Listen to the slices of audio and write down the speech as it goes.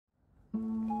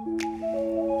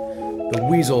The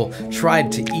weasel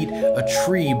tried to eat a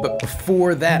tree, but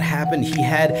before that happened, he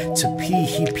had to pee.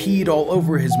 He peed all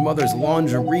over his mother's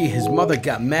lingerie. His mother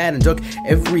got mad and took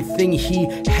everything he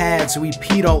had, so he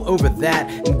peed all over that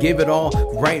and gave it all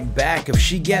right back. If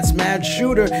she gets mad,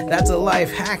 shoot her. That's a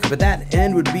life hack, but that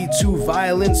end would be too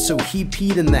violent, so he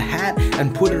peed in the hat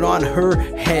and put it on her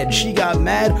head. She got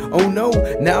mad. Oh no,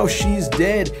 now she's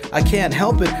dead. I can't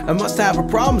help it. I must have a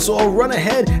problem, so I'll run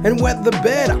ahead and wet the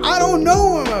bed. I don't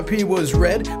know why my pee was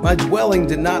red. My dwelling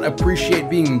did not appreciate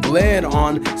being bled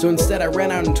on, so instead I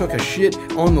ran out and took a shit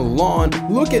on the lawn.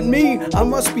 Look at me, I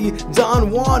must be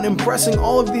Don Juan, impressing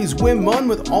all of these women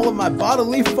with all of my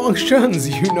bodily functions.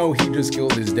 You know, he just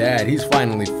killed his dad. He's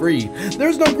finally free.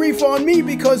 There's no grief on me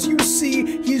because you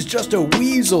see, he's just a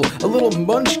weasel, a little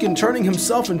munchkin turning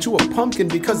himself into a pumpkin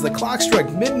because the clock struck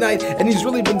midnight and he's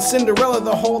really been Cinderella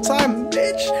the whole time.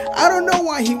 Bitch, I don't know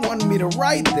why he wanted me to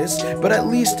write this, but at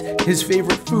least his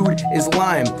favorite food is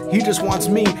lime. He just wants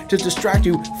me to distract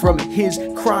you from his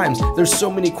crimes. There's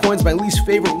so many coins, my least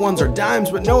favorite ones are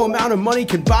dimes, but no amount of money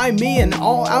can buy me and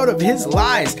all out of his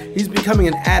lies. He's becoming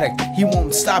an addict, he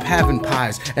won't stop having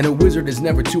pies, and a wizard is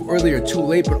never too early or too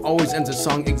late, but always ends a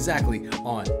song exactly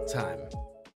on time.